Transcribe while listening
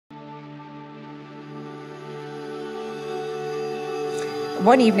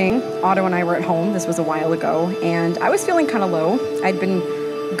One evening, Otto and I were at home, this was a while ago, and I was feeling kind of low. I'd been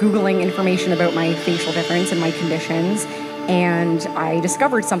Googling information about my facial difference and my conditions, and I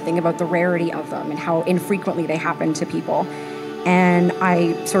discovered something about the rarity of them and how infrequently they happen to people. And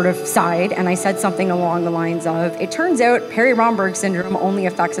I sort of sighed, and I said something along the lines of, it turns out Perry-Romberg syndrome only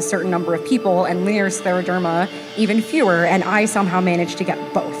affects a certain number of people, and linear scleroderma even fewer, and I somehow managed to get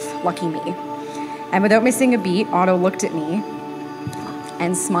both. Lucky me. And without missing a beat, Otto looked at me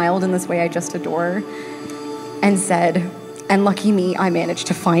and smiled in this way I just adore, and said, and lucky me, I managed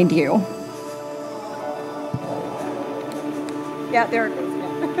to find you. Yeah, there it goes.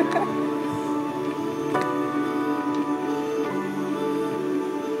 Yeah.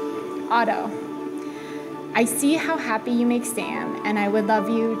 Otto, I see how happy you make Sam, and I would love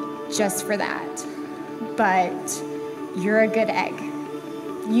you just for that. But you're a good egg.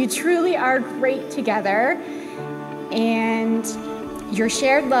 You truly are great together, and your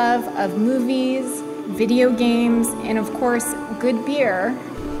shared love of movies, video games, and of course, good beer,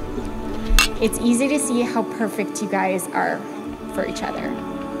 it's easy to see how perfect you guys are for each other.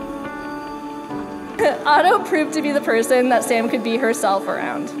 Otto proved to be the person that Sam could be herself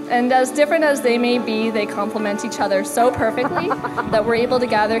around. And as different as they may be, they complement each other so perfectly that we're able to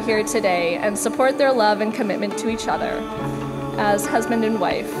gather here today and support their love and commitment to each other as husband and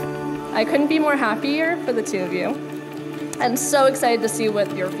wife. I couldn't be more happier for the two of you, and so excited to see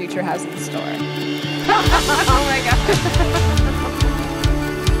what your future has in store. Oh my God.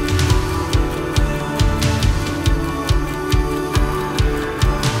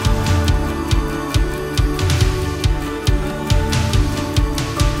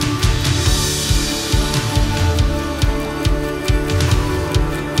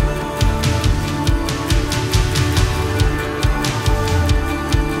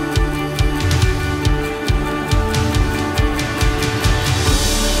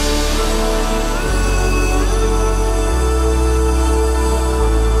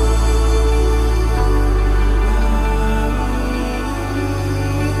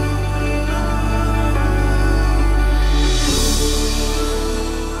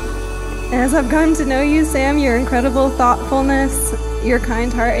 As I've gotten to know you, Sam, your incredible thoughtfulness, your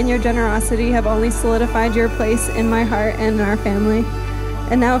kind heart, and your generosity have only solidified your place in my heart and in our family.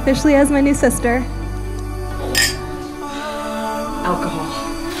 And now officially as my new sister. Alcohol.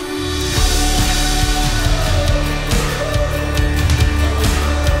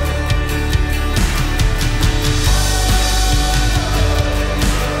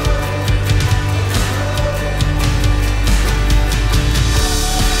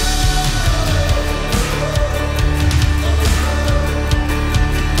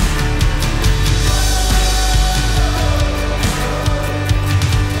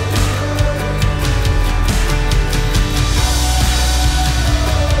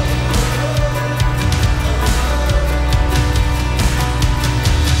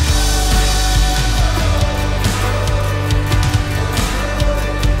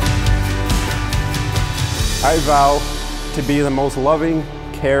 I vow to be the most loving,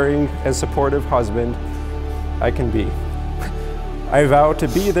 caring, and supportive husband I can be. I vow to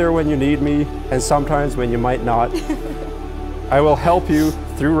be there when you need me, and sometimes when you might not. I will help you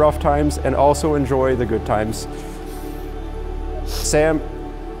through rough times and also enjoy the good times. Sam,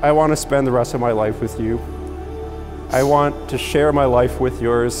 I want to spend the rest of my life with you. I want to share my life with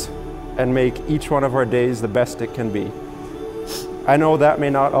yours and make each one of our days the best it can be. I know that may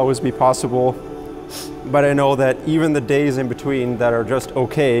not always be possible, but I know that even the days in between that are just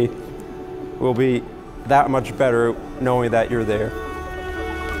okay will be that much better knowing that you're there.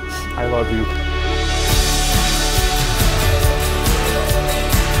 I love you.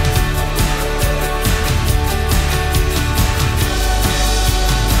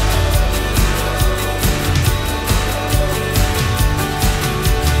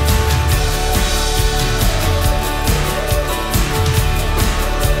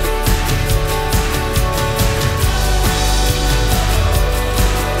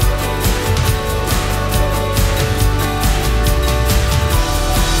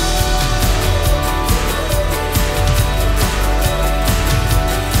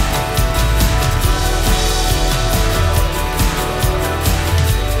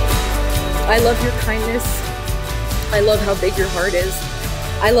 I love your kindness. I love how big your heart is.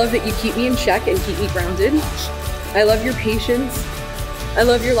 I love that you keep me in check and keep me grounded. I love your patience. I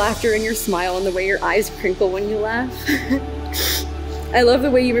love your laughter and your smile and the way your eyes crinkle when you laugh. I love the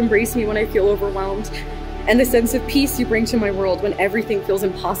way you embrace me when I feel overwhelmed and the sense of peace you bring to my world when everything feels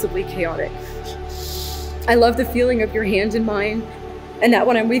impossibly chaotic. I love the feeling of your hand in mine and that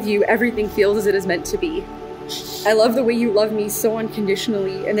when I'm with you, everything feels as it is meant to be. I love the way you love me so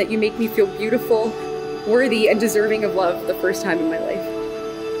unconditionally and that you make me feel beautiful, worthy, and deserving of love the first time in my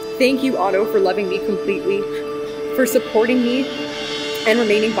life. Thank you, Otto, for loving me completely, for supporting me and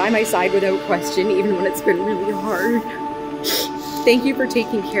remaining by my side without question, even when it's been really hard. Thank you for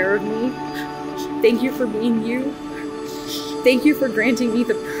taking care of me. Thank you for being you. Thank you for granting me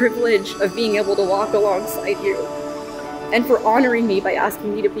the privilege of being able to walk alongside you, and for honoring me by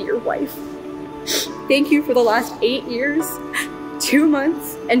asking me to be your wife. Thank you for the last 8 years, 2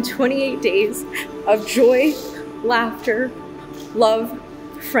 months, and 28 days of joy, laughter, love,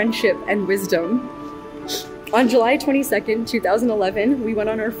 friendship, and wisdom. On July 22nd, 2011, we went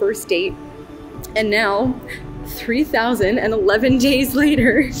on our first date, and now, 3,011 days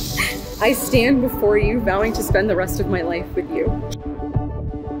later, I stand before you vowing to spend the rest of my life with you.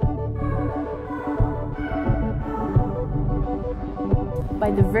 By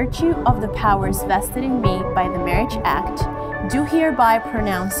the virtue of the powers vested in me by the Marriage Act, do hereby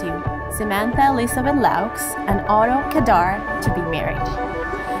pronounce you, Samantha Elizabeth Laux and Otto Kadar, to be married,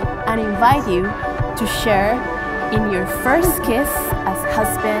 and invite you to share in your first kiss as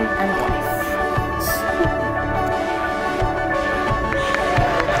husband and wife.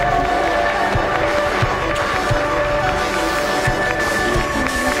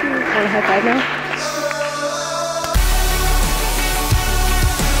 Want a high five now?